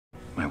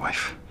My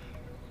wife.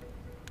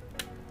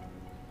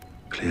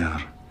 Claire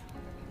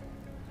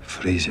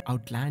Fraser.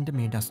 Outlander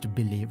made us to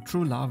believe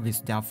true love is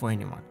there for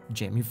anyone.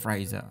 Jamie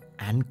Fraser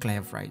and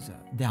Claire Fraser.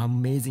 They are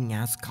amazing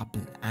as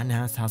couple and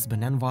as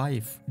husband and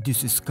wife.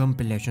 This is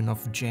compilation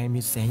of Jamie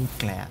saying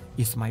Claire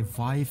is my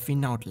wife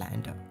in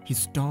Outlander.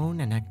 His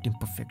tone and acting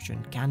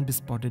perfection can be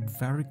spotted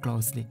very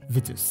closely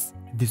with this.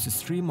 This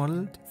is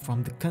remodeled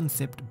from the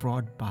concept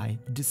brought by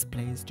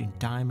Displaced in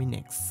Time in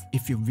X.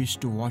 If you wish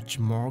to watch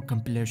more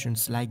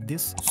compilations like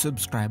this,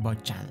 subscribe our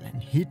channel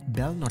and hit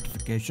bell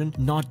notification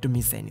not to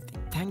miss anything.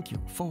 Thank you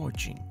for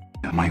watching.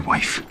 My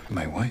wife.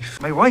 My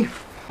wife. My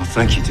wife. Well,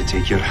 thank you to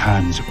take your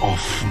hands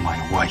off my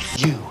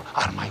wife. You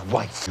are my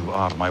wife. You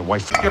are my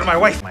wife. You're my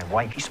wife. My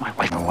wife is my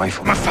wife. My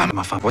wife. Ma femme.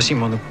 Ma femme. Voici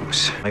mon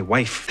épouse. My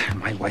wife.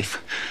 My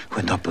wife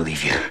would not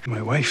believe you.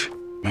 My wife.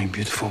 My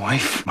beautiful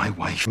wife. My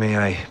wife. May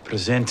I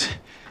present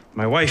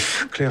my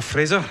wife, Claire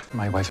Fraser?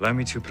 My wife. Allow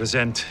me to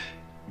present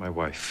my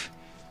wife,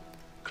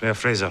 Claire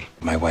Fraser.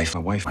 My wife.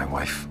 My wife. My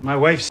wife. My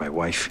wife. My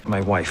wife.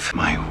 My wife.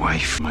 My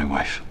wife. My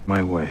wife.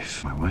 My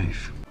wife. My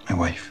wife. My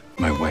wife.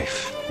 My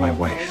wife. My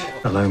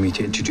wife. Allow me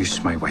to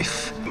introduce my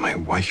wife. My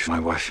wife. My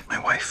wife. My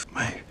wife.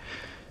 My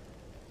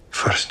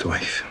first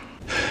wife.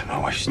 My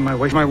wife. My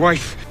wife. My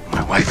wife.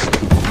 My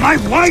wife. My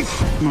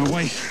wife. My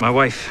wife. My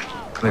wife.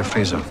 Claire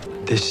Fraser.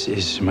 This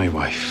is my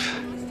wife,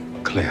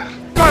 Claire.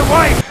 My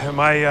wife.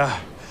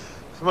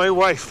 My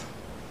wife.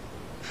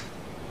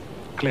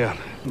 Claire.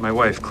 My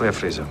wife, Claire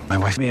Fraser. My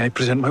wife. May I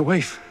present my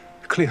wife,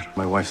 Claire?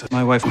 My wife.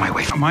 My wife. My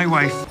wife. My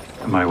wife.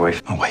 My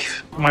wife. My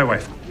wife. My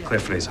wife. Claire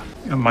Fraser.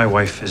 My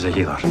wife is a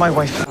healer. My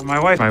wife. My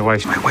wife. My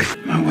wife. My wife.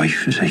 My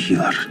wife is a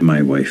healer.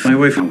 My wife. My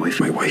wife. My wife.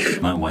 My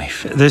wife. My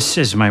wife. This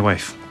is my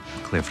wife,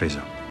 Claire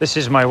Fraser. This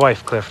is my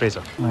wife, Claire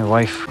Fraser. My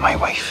wife. My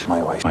wife.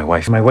 My wife. My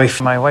wife. My wife.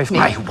 My wife.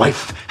 My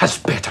wife has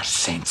better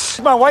sense.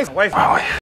 My wife. My wife.